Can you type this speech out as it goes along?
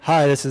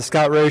Hi, this is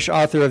Scott Roche,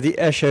 author of the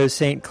Echo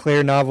St.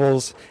 Clair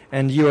novels,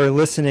 and you are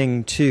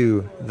listening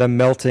to The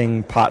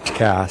Melting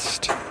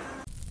Podcast.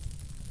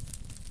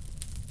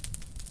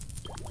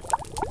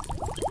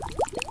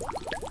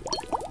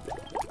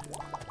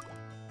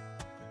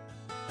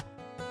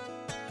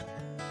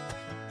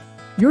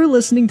 You're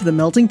listening to The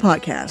Melting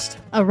Podcast,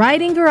 a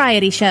writing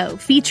variety show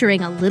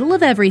featuring a little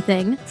of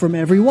everything from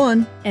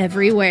everyone,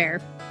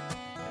 everywhere.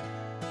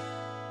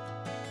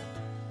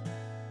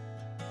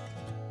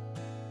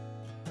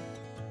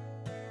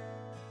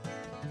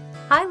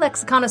 Hi,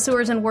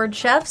 lexiconnoisseurs and word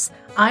chefs.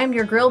 I'm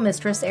your grill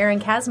mistress, Erin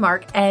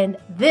Kazmark, and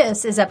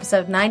this is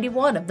episode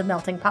 91 of The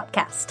Melting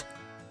Podcast.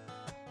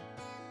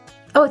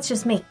 Oh, it's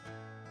just me.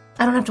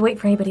 I don't have to wait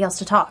for anybody else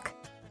to talk.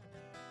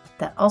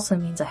 That also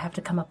means I have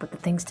to come up with the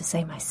things to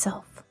say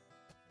myself.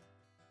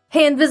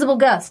 Hey, Invisible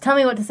Gus, tell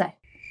me what to say.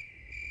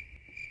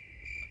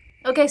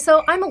 Okay,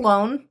 so I'm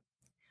alone,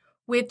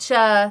 which,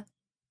 for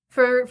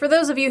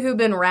those of you who've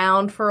been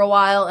around for a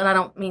while, and I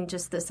don't mean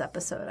just this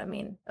episode, I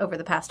mean over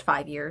the past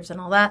 5 years and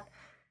all that,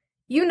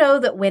 you know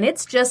that when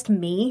it's just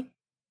me,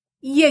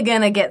 you're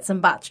gonna get some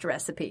botched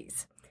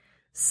recipes.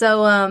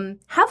 So,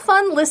 have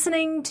fun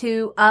listening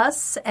to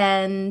us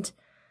and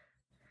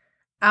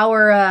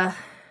our,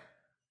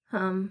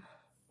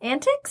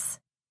 antics?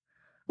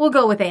 We'll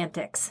go with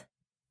antics.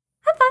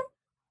 Have fun.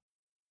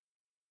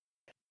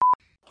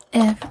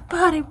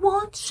 Everybody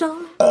wants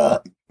some. I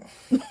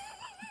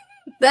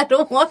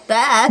don't want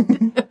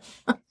that.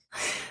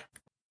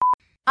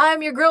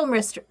 I'm your grill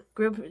mistress.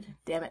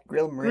 Damn it.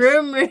 Grill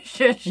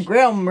mistress.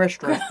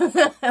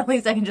 At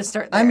least I can just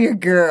start there. I'm your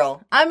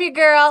girl. I'm your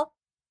girl.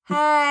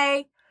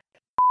 Hey.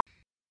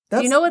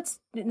 Do you know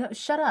what's... No,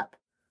 shut up.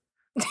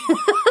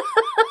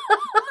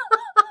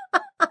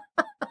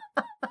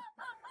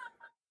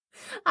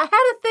 I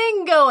had a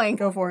thing going.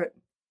 Go for it.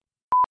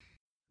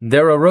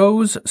 There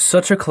Arose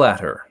Such a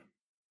Clatter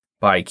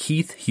by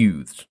Keith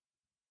Hughes.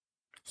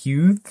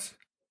 Hughes?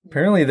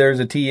 Apparently there's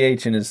a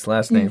TH in his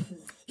last name.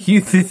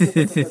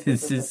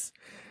 Hughes.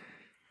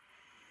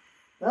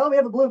 Well, we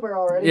have a blooper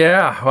already.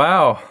 Yeah,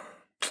 wow.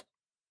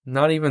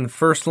 Not even the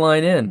first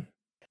line in.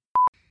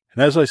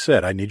 And as I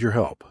said, I need your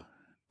help.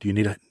 Do you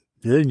need a...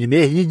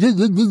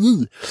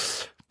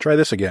 Try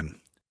this again.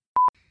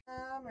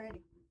 I'm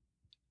ready.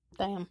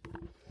 Damn.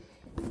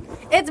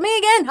 It's me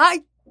again.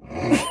 Hi.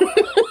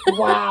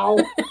 Wow.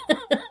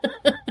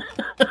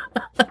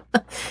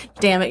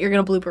 Damn it, you're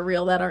going to blooper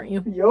reel that, aren't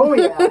you? Yo,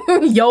 yeah.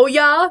 Yo,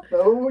 yeah?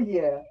 Oh,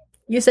 yeah.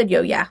 You said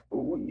yo, yeah.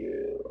 Oh,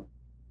 yeah.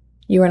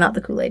 You are not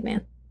the Kool-Aid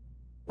man.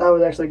 I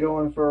was actually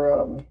going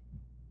for,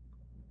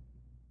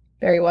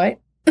 Barry White?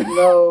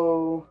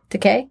 no.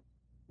 Decay?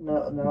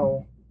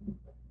 No.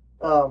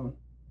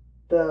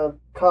 The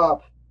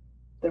cop.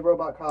 The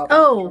robot cop.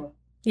 Oh,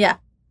 yeah.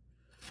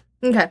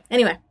 Okay,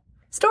 anyway.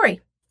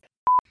 Story.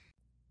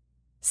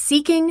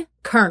 Seeking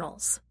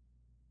Kernels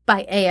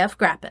by A.F.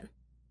 Grappin.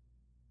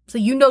 So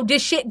you know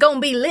this shit gonna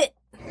be lit.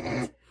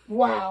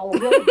 Wow.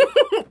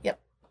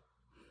 Yep.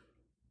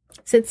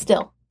 Sit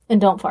still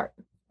and don't fart.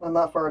 I'm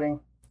not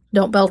farting.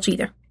 Don't belch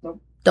either. Nope.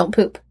 Don't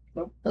poop.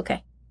 Nope.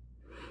 Okay.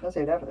 I'll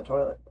save that for the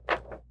toilet.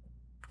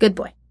 Good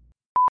boy.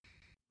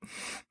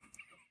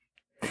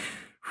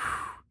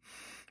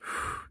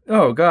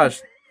 Oh,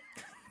 gosh.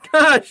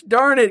 Gosh,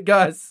 darn it,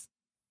 Gus.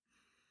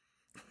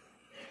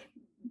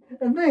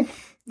 And think,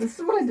 this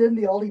is what I did in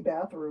the Aldi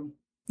bathroom.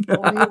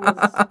 Only it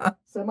was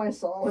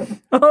semi-solid.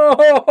 It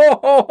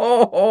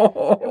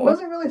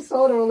wasn't really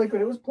solid or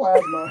liquid, it was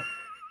plasma.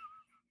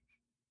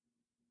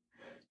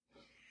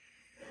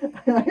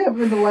 I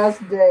have in the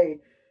last day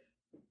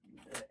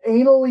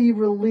anally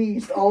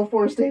released all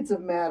 4 states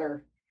of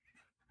matter.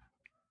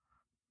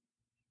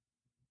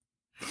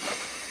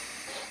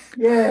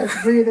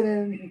 Yes, breathe it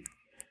in.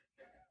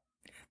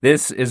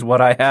 This is what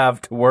I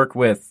have to work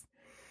with.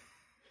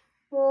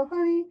 Well,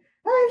 honey,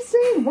 I've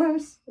seen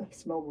worse. I've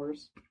smelled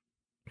worse.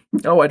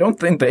 No, I don't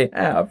think they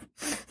have.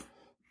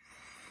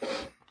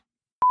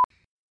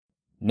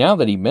 Now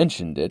that he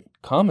mentioned it,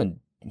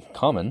 common.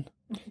 The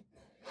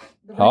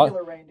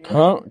regular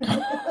reindeer.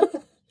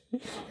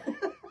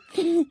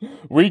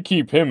 We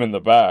keep him in the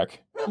back.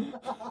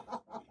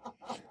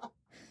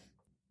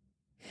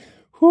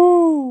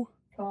 Whoo!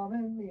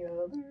 Common, the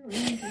other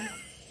reindeer.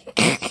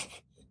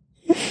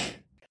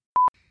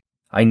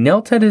 I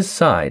knelt at his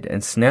side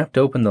and snapped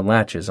open the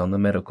latches on the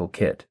medical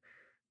kit.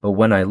 But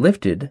when I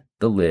lifted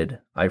the lid,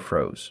 I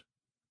froze.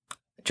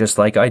 Just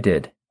like I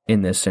did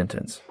in this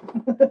sentence.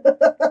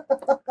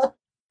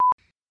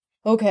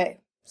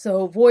 Okay,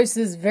 so voice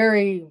is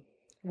very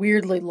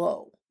weirdly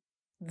low.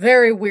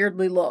 Very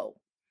weirdly low.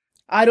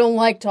 I don't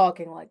like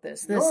talking like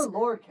this. You're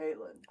Lord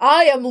Caitlin.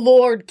 I am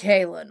Lord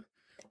Kalen.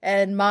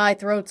 And my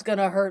throat's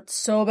gonna hurt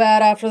so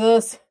bad after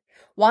this.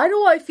 Why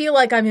do I feel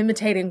like I'm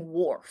imitating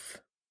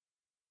Worf?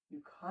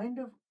 You kind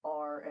of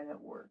are, and it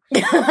works.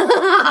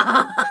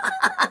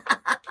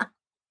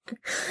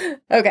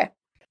 Okay.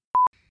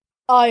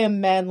 I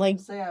am manly.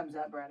 Say I'm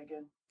Zap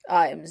Brannigan.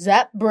 I am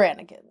Zap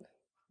Brannigan.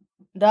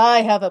 And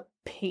I have a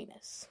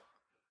penis.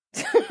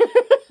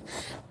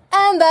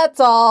 And that's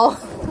all.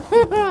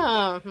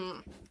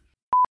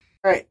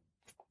 Alright.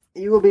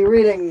 You will be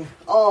reading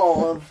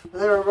all of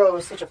There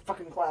Arose Such a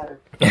Fucking Clatter.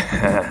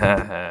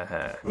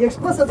 The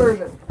explicit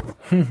version.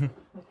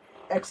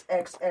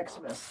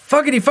 XXXmas.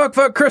 Fuckity fuck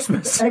fuck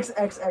Christmas.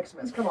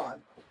 XXXmas. Come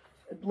on.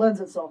 It lends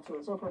itself to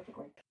it so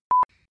perfectly.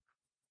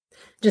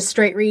 Just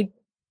straight read.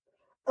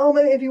 Oh,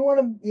 maybe if you want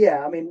to...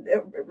 Yeah, I mean,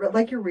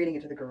 like you're reading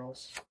it to the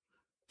girls.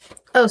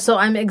 Oh, so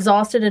I'm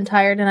exhausted and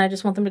tired and I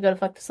just want them to go to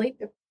fuck to sleep?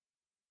 Yep.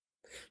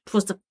 It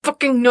was the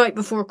fucking night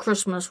before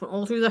Christmas when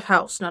all through the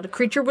house not a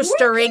creature was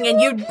stirring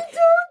and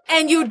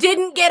you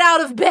didn't get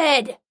out of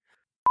bed!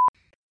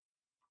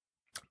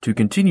 To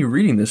continue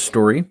reading this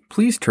story,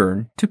 please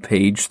turn to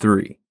page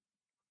 3.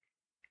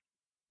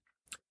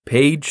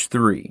 Page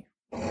 3.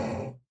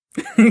 I'm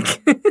going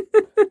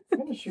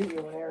to shoot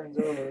you when Aaron's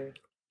over.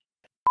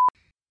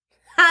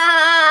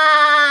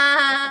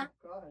 Ah!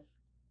 God.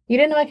 You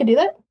didn't know I could do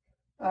that?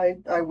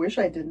 I wish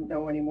I didn't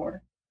know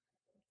anymore.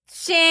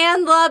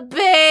 Chandler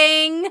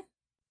Bing!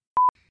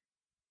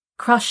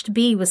 Crushed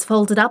bee was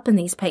folded up in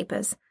these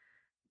papers.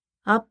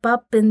 Up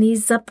in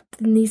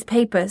these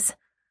papers.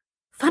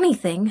 Funny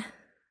thing,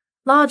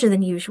 larger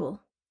than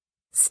usual.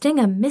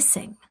 Stinger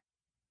missing.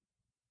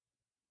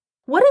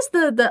 What is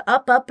the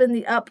up in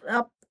the up?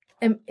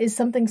 Is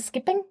something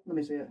skipping? Let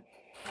me see it.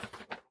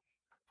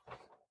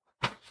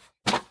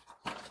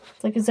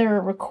 Like, is there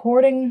a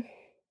recording?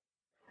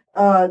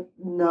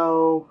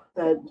 No.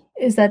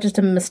 Is that just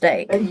a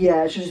mistake?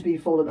 Yeah, it should just be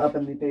folded up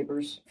in the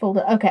papers.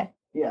 Folded. Okay.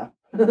 Yeah.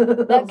 I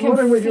was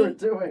wondering what you were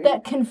doing.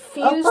 That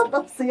confused.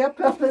 Up, see up.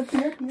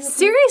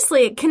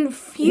 Seriously, it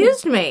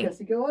confused me.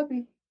 Yes, you go up.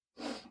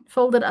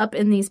 Folded up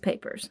in these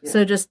papers. Yeah.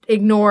 So just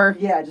ignore.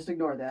 Yeah, just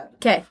ignore that.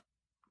 Okay.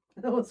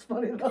 That was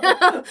funny though.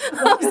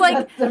 I was like,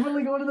 that's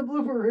definitely going to the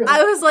blooper reel.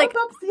 I was like,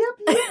 up, see.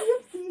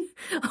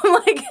 I'm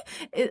like,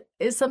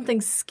 is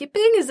something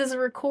skipping? Is this a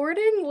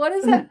recording? What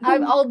is it?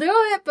 I'll do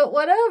it, but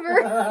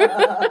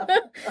whatever.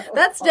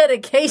 That's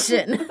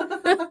dedication. Is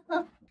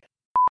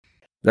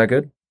that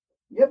good?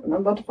 Yep, and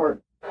I'm about to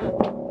fart.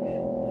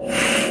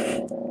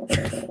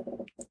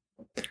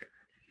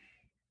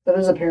 That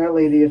is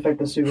apparently the effect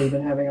the soup has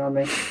been having on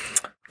me.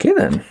 Okay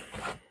then.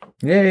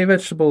 Yay,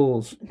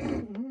 vegetables.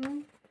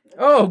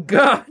 Oh,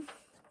 God.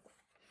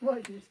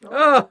 What, do you smell?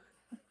 Oh,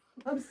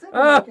 I'm sick of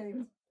Ah. it. Can't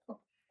even smell.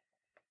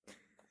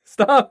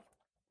 stop.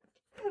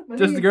 My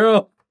Just a knees-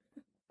 girl.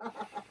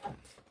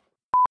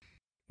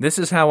 This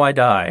is how I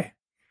die.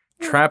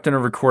 Trapped in a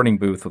recording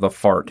booth with a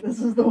fart. This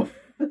is the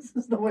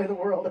way the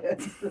world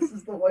ends. This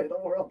is the way the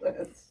world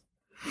ends.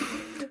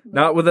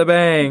 Not with a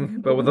bang,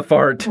 but with a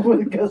fart.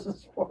 With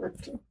Gus's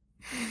fart.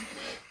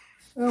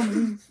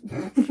 Oh,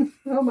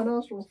 my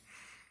nostrils.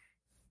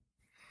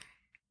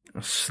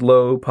 A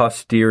slow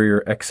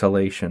posterior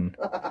exhalation.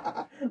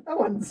 That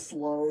wasn't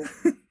slow.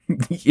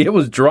 It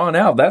was drawn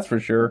out, that's for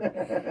sure.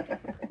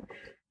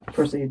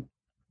 Proceed.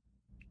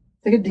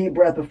 Take a deep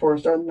breath before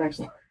starting the next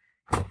line.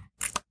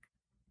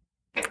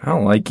 I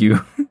don't like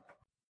you.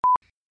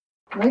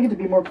 I like it to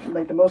be more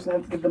like the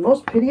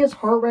most piteous,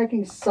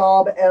 heart-wrenching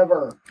sob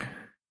ever.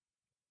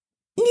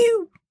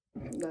 You.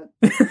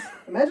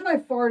 Imagine I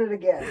farted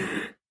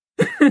again.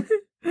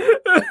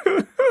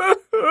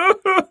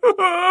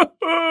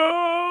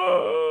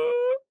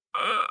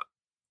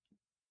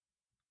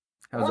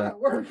 How's that? That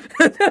worked.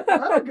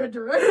 I'm a good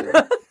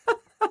director.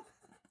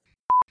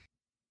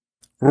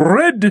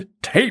 Red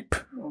tape.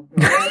 Oh,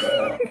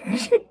 God.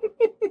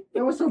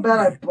 That was so bad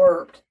I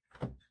burped.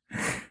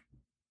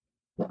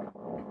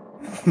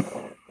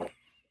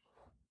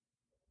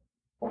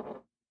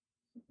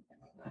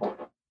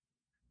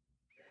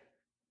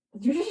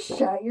 Did you just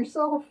shat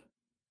yourself?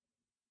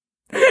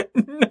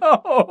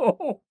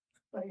 No.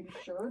 Are you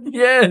sure?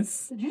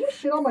 Yes. Did you just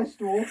shit on my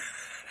stool?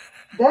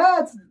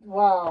 That's...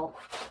 Wow.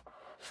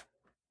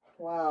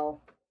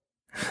 Wow.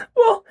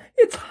 Well,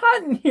 it's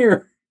hot in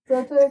here.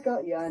 Yeah,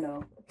 I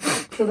know.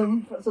 So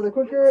the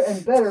quicker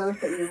and better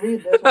that you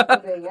read this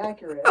without being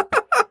accurate,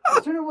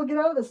 the sooner we'll get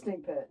out of the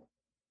stink pit.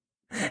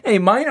 Hey,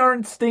 mine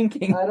aren't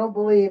stinking. I don't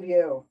believe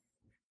you.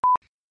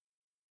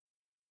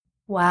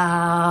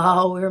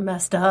 Wow, we're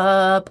messed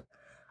up.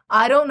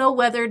 I don't know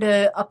whether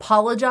to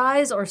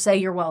apologize or say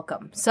you're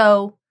welcome.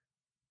 So,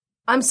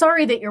 I'm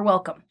sorry that you're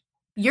welcome.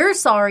 You're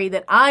sorry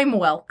that I'm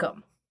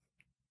welcome.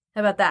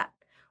 How about that?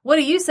 What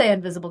do you say,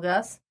 Invisible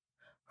Gus?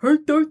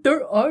 I'm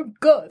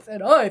Gus,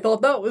 and I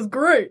thought that was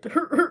great.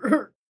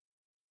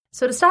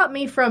 So to stop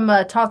me from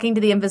talking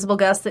to the Invisible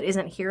Gus that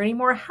isn't here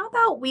anymore, how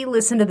about we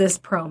listen to this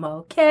promo,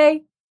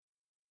 okay?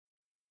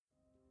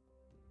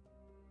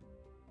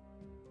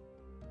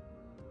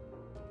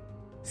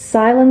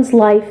 Silen's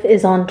life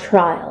is on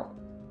trial.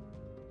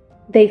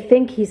 They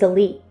think he's a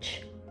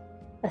leech,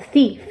 a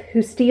thief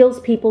who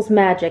steals people's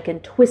magic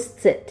and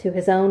twists it to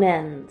his own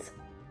ends.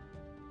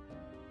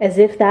 As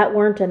if that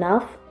weren't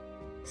enough,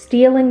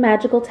 stealing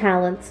magical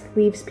talents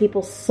leaves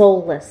people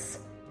soulless,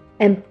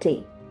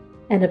 empty,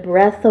 and a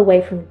breath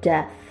away from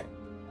death.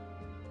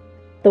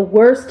 The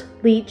worst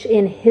leech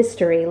in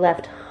history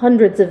left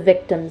hundreds of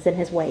victims in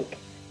his wake.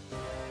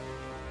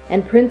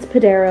 and Prince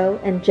Padero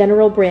and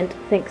General Brent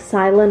think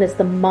Cylon is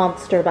the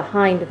monster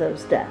behind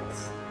those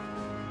deaths.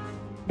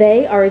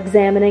 They are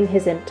examining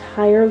his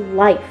entire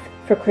life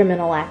for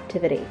criminal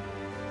activity,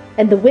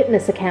 and the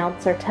witness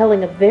accounts are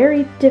telling a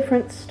very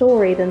different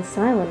story than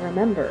Cylon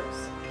remembers.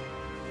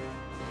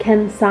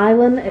 Can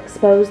Cylon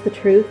expose the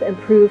truth and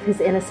prove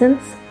his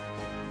innocence?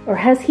 Or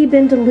has he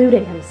been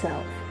deluding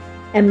himself,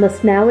 and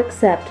must now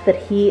accept that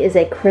he is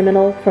a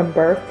criminal from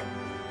birth?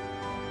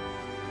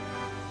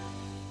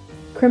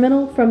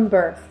 Criminal from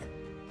Birth,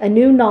 a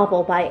new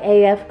novel by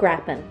A.F.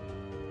 Grappin,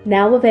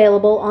 now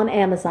available on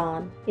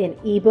Amazon in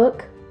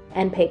ebook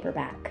and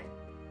paperback.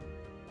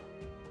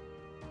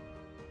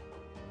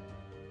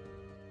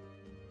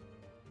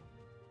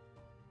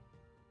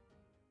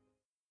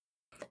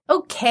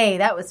 Okay,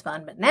 that was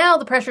fun, but now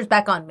the pressure's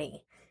back on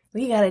me.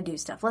 We gotta do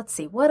stuff. Let's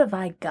see, what have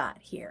I got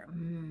here?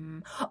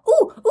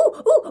 Ooh,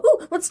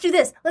 let's do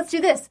this.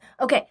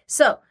 Okay,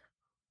 so,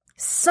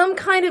 some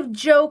kind of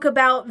joke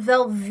about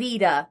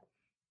Velveeta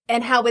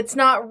and how it's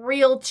not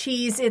real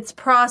cheese, it's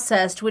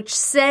processed, which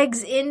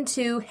segs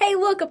into, hey,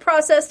 look, a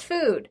processed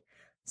food.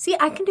 See,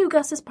 I can do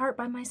Gus's part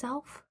by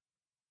myself.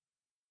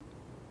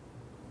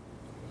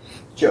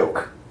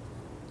 Joke.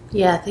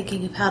 Yeah,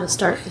 thinking of how to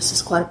start this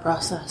is quite a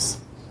process.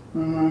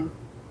 Mm-hmm.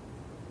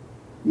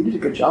 You did a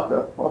good job,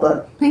 though. Well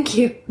done. Thank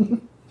you.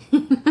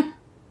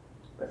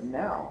 But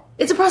now...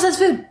 It's a processed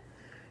food.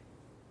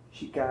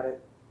 She got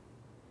it.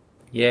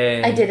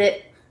 Yay. I did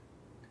it.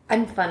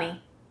 I'm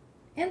funny.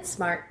 And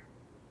smart.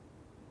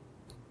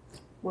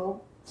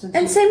 Well,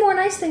 And say more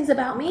nice things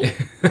about me.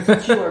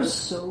 since you are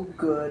so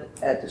good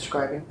at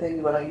describing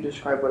things, why don't you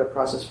describe what a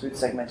processed food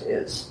segment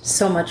is?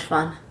 So much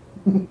fun.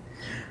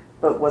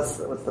 But what's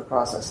the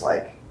process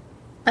like?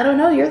 I don't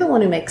know, you're the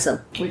one who makes them.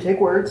 We take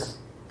words,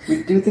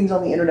 we do things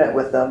on the internet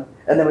with them,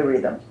 and then we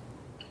read them.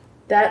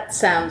 That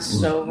sounds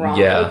so wrong.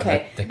 Yeah,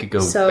 Okay. that could go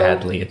So-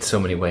 badly in so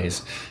many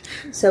ways.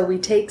 So we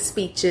take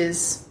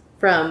speeches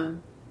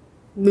from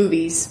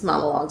movies,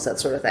 monologues, that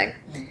sort of thing.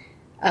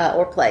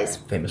 Or plays.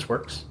 Famous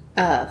works.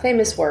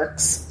 Famous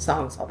works,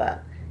 songs, all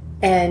that.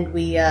 And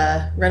we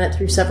run it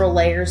through several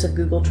layers of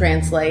Google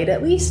Translate,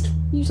 at least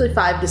usually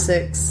 5 to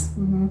 6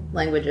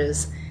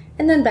 languages,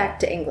 and then back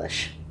to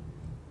English.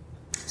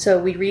 So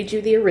we read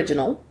you the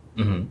original,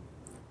 Mm-hmm.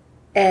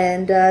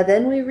 and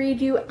then we read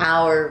you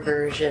our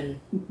version.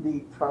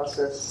 The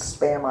processed,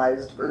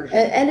 spamized version.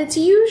 And it's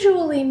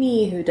usually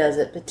me who does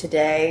it, but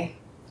today...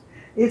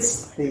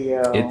 It's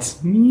Theo.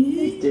 It's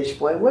me. Dish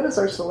Boy. What is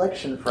our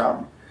selection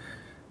from?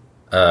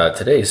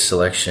 Today's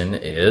selection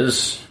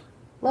is...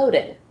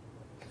 Loaded.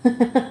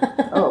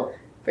 Oh,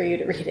 For you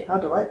to read it. how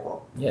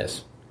delightful.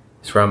 Yes.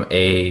 It's from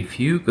A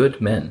Few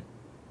Good Men.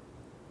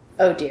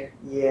 Oh dear.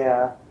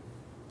 Yeah.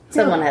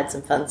 Someone had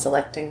some fun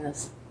selecting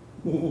this.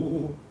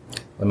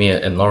 Let me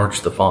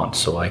enlarge the font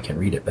so I can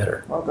read it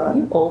better. Well You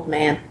done. old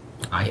man.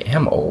 I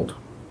am old.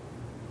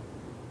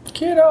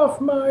 Get off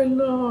my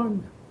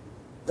lawn.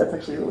 That's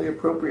actually really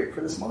appropriate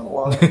for this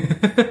monologue.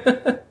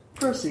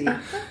 Proceed.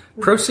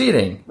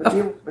 Proceeding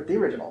With the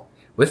original.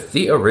 with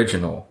the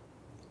original.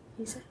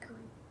 He's echoing.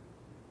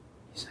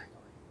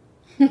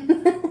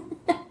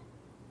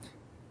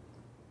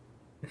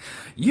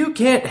 You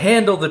can't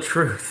handle the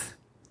truth.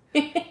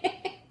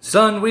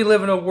 Son, we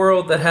live in a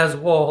world that has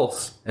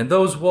walls, and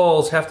those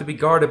walls have to be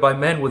guarded by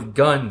men with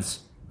guns.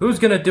 Who's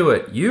gonna do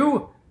it?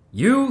 You?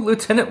 You,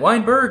 Lieutenant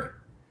Weinberg?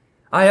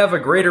 I have a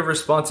greater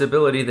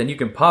responsibility than you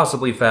can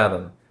possibly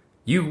fathom.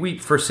 You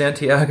weep for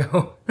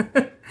Santiago,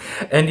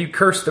 and you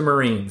curse the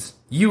Marines.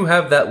 You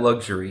have that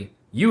luxury.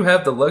 You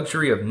have the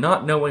luxury of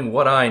not knowing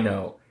what I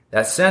know,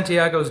 that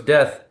Santiago's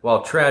death,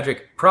 while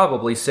tragic,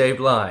 probably saved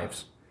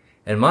lives.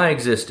 And my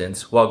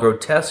existence, while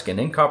grotesque and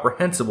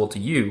incomprehensible to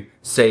you,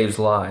 saves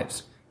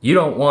lives. You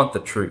don't want the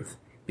truth,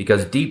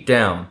 because deep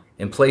down,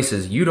 in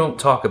places you don't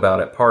talk about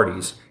at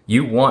parties,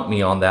 you want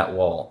me on that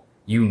wall.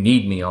 You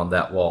need me on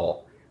that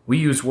wall. We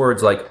use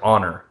words like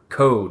honor,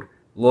 code,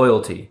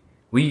 loyalty.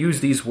 We use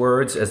these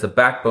words as the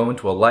backbone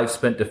to a life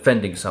spent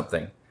defending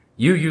something.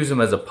 You use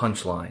them as a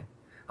punchline.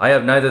 I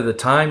have neither the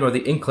time nor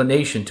the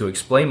inclination to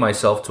explain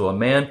myself to a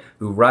man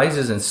who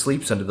rises and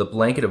sleeps under the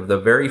blanket of the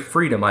very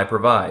freedom I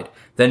provide,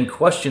 then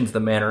questions the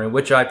manner in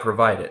which I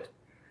provide it.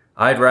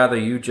 I'd rather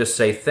you just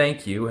say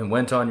thank you and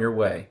went on your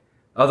way.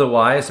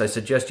 Otherwise, I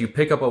suggest you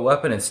pick up a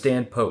weapon and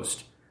stand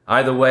post.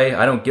 Either way,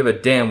 I don't give a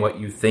damn what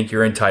you think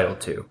you're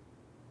entitled to.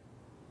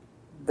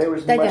 There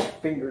was That much guy.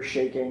 finger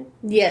shaking.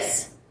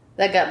 Yes.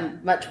 That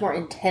got much more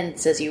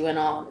intense as you went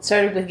on. It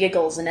started with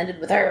giggles and ended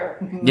with her.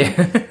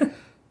 Yeah.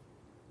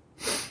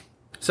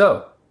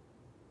 So,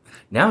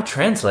 now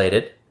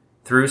translated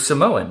through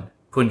Samoan,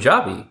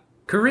 Punjabi,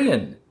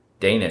 Korean,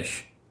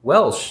 Danish,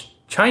 Welsh,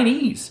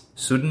 Chinese,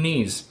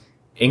 Sudanese,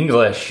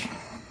 English.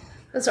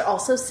 Those are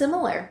also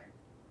similar.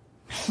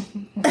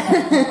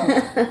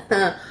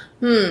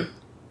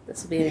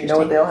 This will be You interesting. know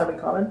what they all have in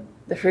common?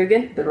 The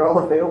Frugen? They're all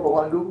available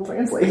on Google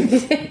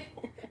Translate.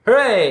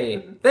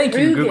 Hooray! Thank you,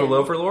 Rugen. Google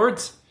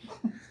overlords.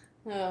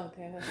 Oh,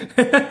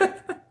 okay.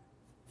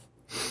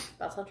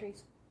 Thoughts on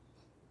trees?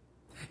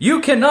 You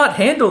cannot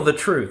handle the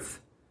truth.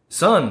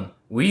 Son,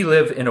 we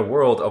live in a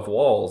world of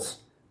walls.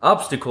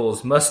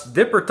 Obstacles must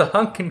dipper to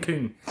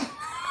Hankenkun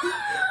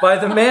by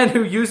the man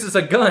who uses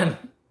a gun.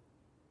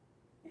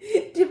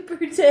 Dipper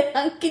to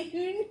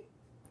Hankin.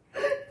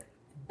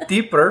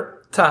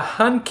 Deeper to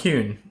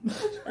Hankun.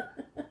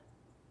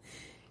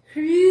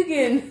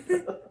 Rugen.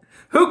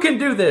 Who can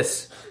do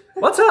this?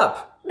 What's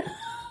up?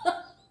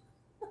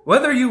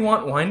 Whether you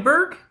want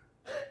Weinberg?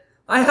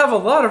 I have a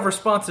lot of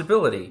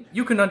responsibility.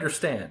 You can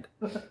understand.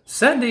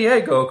 San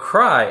Diego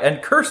cry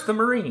and curse the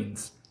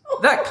Marines.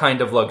 That kind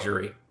of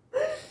luxury.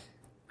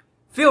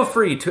 Feel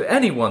free to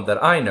anyone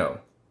that I know.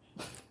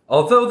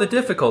 Although the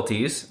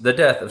difficulties, the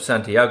death of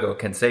Santiago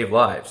can save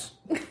lives.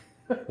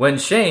 When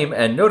shame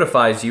and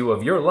notifies you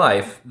of your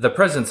life, the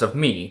presence of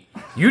me,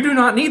 you do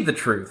not need the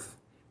truth,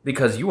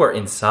 because you are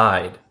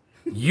inside.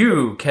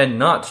 You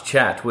cannot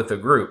chat with a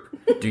group.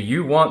 Do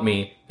you want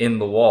me in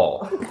the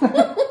wall?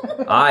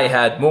 I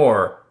had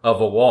more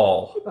of a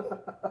wall.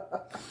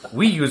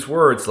 We use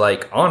words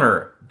like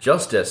honor,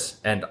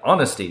 justice, and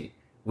honesty.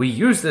 We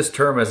use this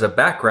term as a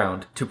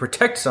background to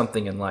protect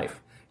something in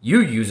life. You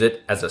use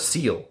it as a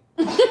seal.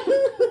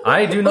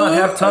 I do not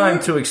have time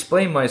to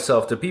explain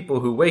myself to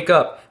people who wake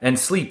up and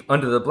sleep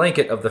under the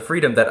blanket of the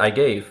freedom that I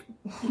gave.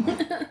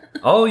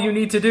 All you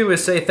need to do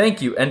is say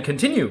thank you and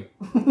continue.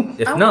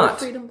 If I want a not,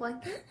 freedom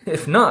blanket.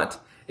 if not,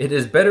 it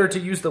is better to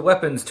use the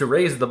weapons to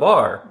raise the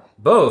bar.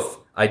 Both,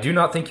 I do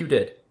not think you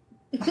did.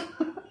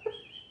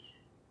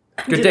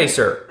 Good day,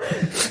 sir.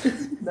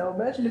 Now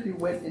imagine if you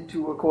went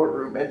into a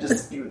courtroom and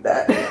just spewed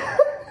that.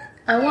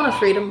 I want a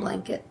freedom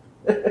blanket.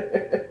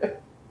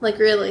 Like,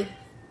 really.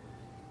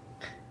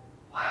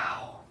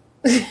 Wow.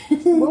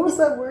 What was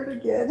that word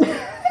again?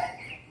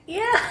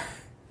 Yeah.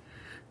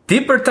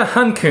 Deeper to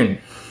Hankun.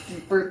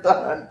 Deeper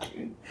Dawn.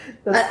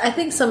 I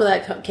think some of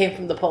that came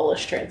from the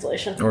Polish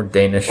translation. Or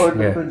Danish. Or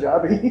the Yeah.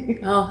 Punjabi.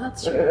 Oh,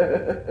 that's true.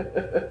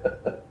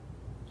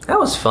 That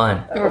was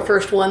fun. Or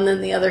first one, then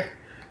the other.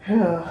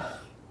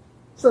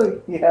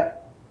 So, yeah.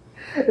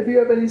 If you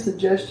have any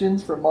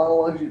suggestions for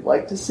monologues you'd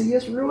like to see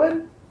us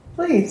ruin,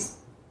 please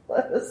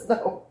let us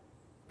know.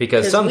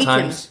 Because 'Cause we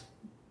sometimes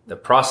the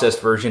processed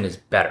version is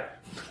better.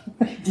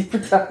 Deeper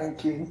Dawn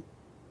King.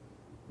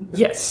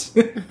 Yes.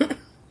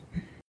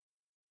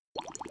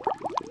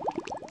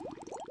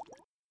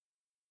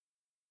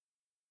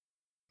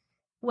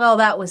 Well,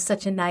 that was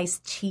such a nice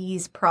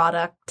cheese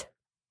product.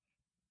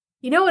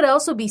 You know what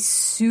else would be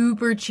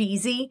super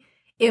cheesy?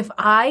 If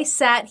I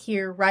sat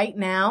here right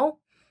now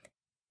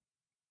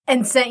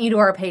and sent you to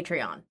our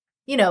Patreon.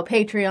 You know,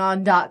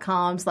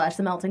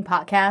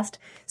 patreon.com/themeltingpodcast.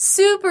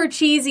 Super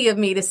cheesy of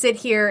me to sit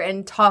here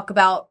and talk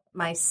about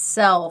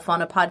myself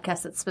on a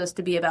podcast that's supposed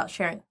to be about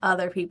sharing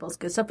other people's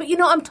good stuff. But you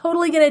know, I'm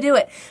totally going to do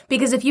it.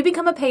 Because if you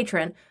become a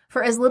patron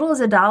for as little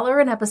as $1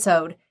 an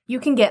episode, you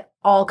can get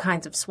all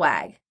kinds of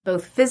swag.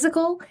 Both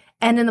physical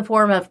and in the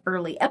form of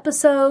early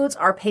episodes,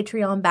 our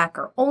Patreon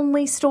backer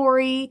only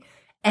story,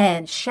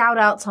 and shout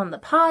outs on the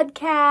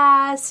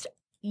podcast,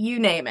 you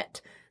name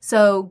it.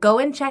 So go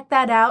and check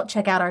that out.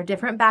 Check out our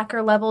different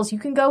backer levels. You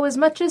can go as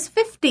much as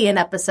 50 an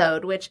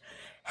episode, which,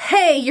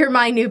 hey, you're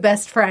my new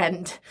best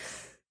friend.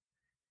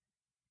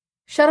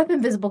 Shut up,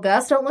 Invisible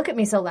Gus. Don't look at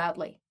me so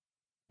loudly.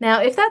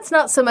 Now, if that's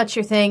not so much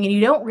your thing and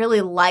you don't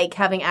really like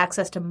having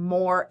access to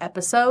more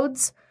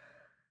episodes,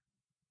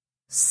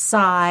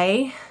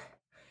 sigh.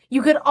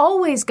 You could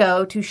always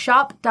go to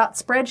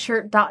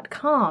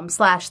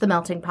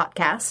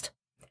shop.spreadshirt.com/themeltingpodcast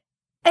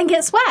and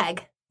get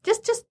swag.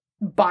 Just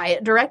buy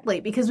it directly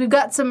because we've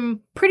got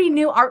some pretty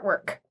new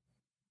artwork.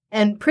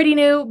 And pretty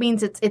new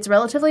means it's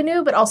relatively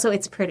new, but also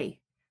it's pretty.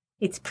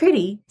 It's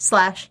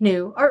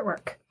pretty/new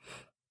artwork.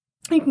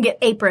 You can get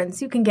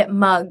aprons, you can get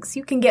mugs,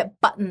 you can get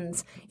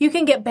buttons, you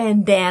can get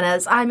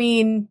bandanas. I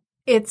mean,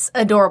 it's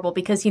adorable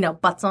because, you know,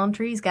 butts on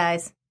trees,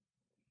 guys.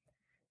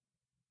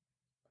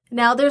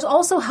 Now, there's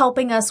also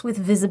helping us with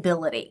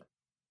visibility.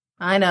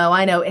 I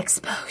know,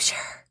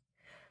 exposure.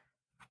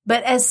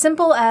 But as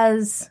simple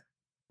as...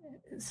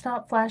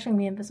 Stop flashing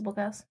me, Invisible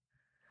Gus.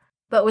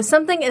 But with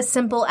something as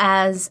simple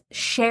as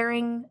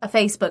sharing a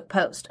Facebook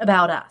post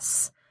about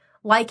us,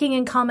 liking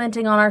and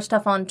commenting on our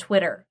stuff on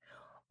Twitter,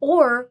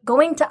 or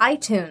going to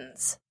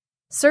iTunes,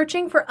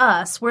 searching for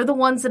us. We're the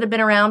ones that have been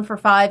around for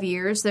 5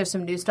 years. There's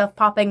some new stuff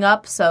popping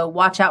up, so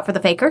watch out for the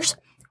fakers.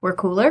 We're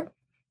cooler.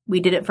 We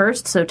did it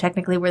first, so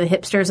technically we're the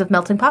hipsters of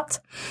melting pots.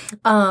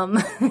 Go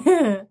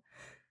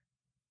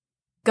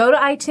to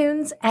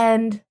iTunes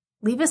and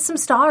leave us some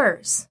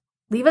stars.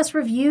 Leave us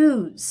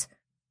reviews.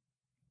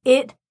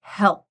 It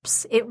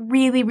helps. It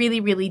really,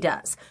 really, really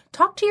does.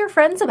 Talk to your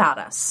friends about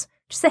us.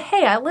 Just say,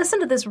 hey, I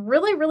listened to this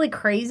really, really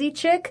crazy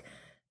chick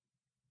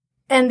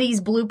and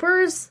these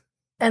bloopers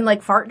and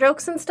like fart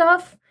jokes and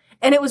stuff,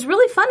 and it was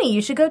really funny.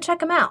 You should go check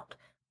them out.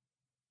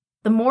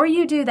 The more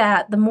you do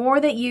that, the more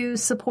that you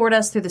support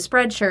us through the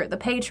Spreadshirt, the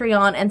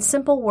Patreon, and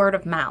simple word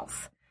of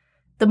mouth,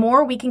 the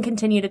more we can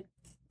continue to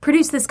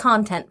produce this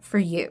content for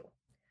you.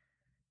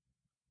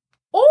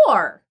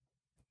 Or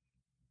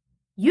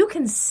you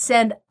can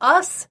send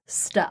us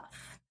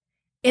stuff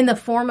in the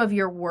form of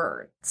your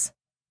words.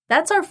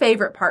 That's our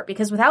favorite part,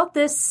 because without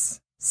this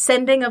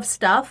sending of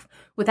stuff,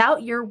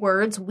 without your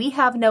words, we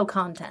have no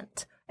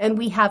content and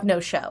we have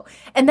no show.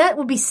 And that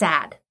would be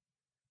sad.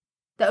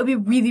 That would be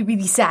really,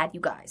 really sad,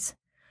 you guys.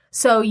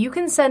 So you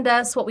can send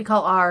us what we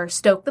call our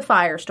Stoke the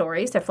Fire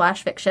stories. They're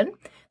flash fiction.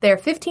 They're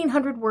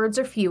 1,500 words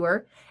or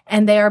fewer,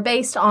 and they are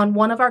based on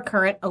one of our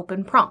current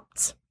open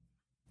prompts.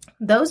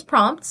 Those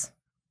prompts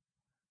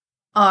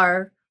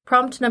are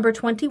prompt number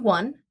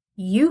 21,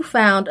 you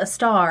found a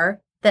star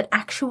that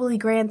actually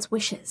grants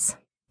wishes.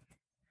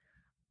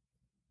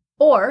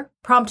 Or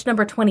prompt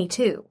number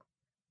 22,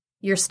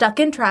 you're stuck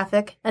in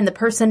traffic and the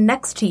person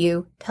next to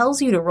you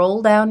tells you to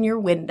roll down your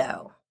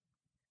window.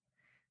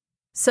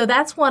 So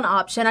that's one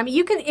option. I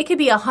mean, it could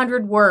be a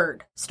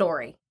 100-word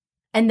story,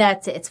 and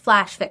that's it. It's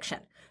flash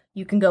fiction.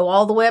 You can go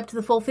all the way up to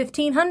the full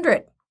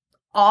 1,500.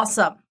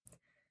 Awesome.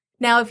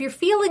 Now, if you're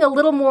feeling a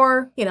little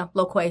more,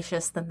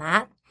 loquacious than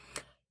that,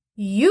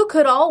 you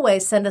could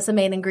always send us a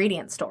main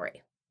ingredient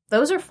story.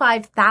 Those are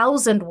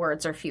 5,000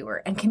 words or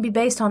fewer and can be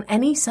based on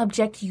any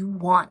subject you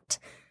want.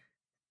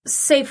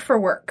 Safe for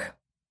work.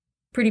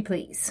 Pretty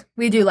please.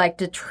 We do like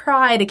to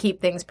try to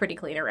keep things pretty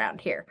clean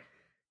around here.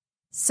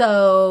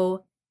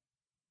 So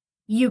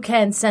you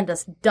can send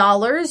us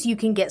dollars, you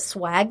can get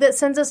swag that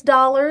sends us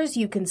dollars,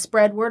 you can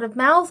spread word of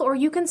mouth, or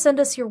you can send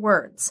us your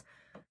words.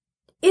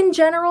 In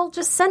general,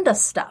 just send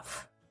us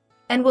stuff,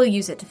 and we'll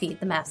use it to feed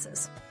the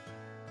masses.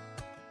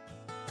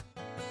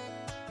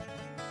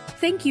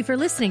 Thank you for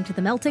listening to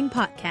The Melting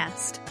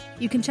Podcast.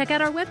 You can check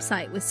out our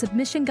website with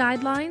submission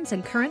guidelines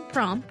and current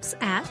prompts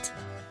at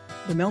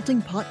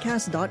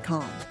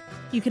themeltingpodcast.com.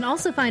 You can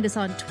also find us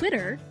on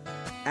Twitter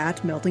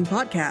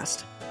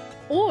 @meltingpodcast.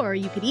 or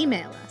you could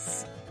email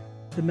us.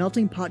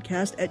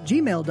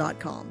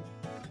 themeltingpodcast@gmail.com.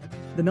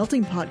 The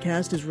Melting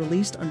Podcast is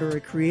released under a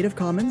Creative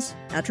Commons,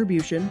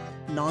 Attribution,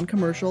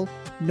 Non-Commercial,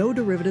 No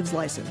Derivatives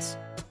license,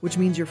 which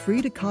means you're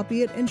free to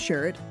copy it and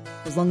share it,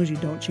 as long as you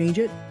don't change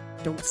it,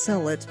 don't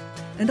sell it,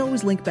 and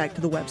always link back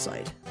to the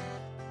website.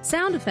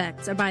 Sound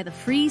effects are by the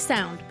Free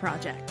Sound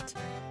Project.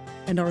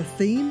 And our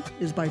theme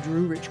is by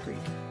Drew Rich Creek.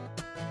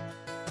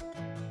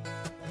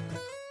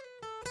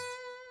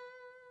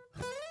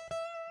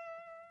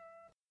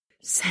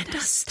 Send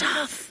us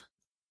stuff.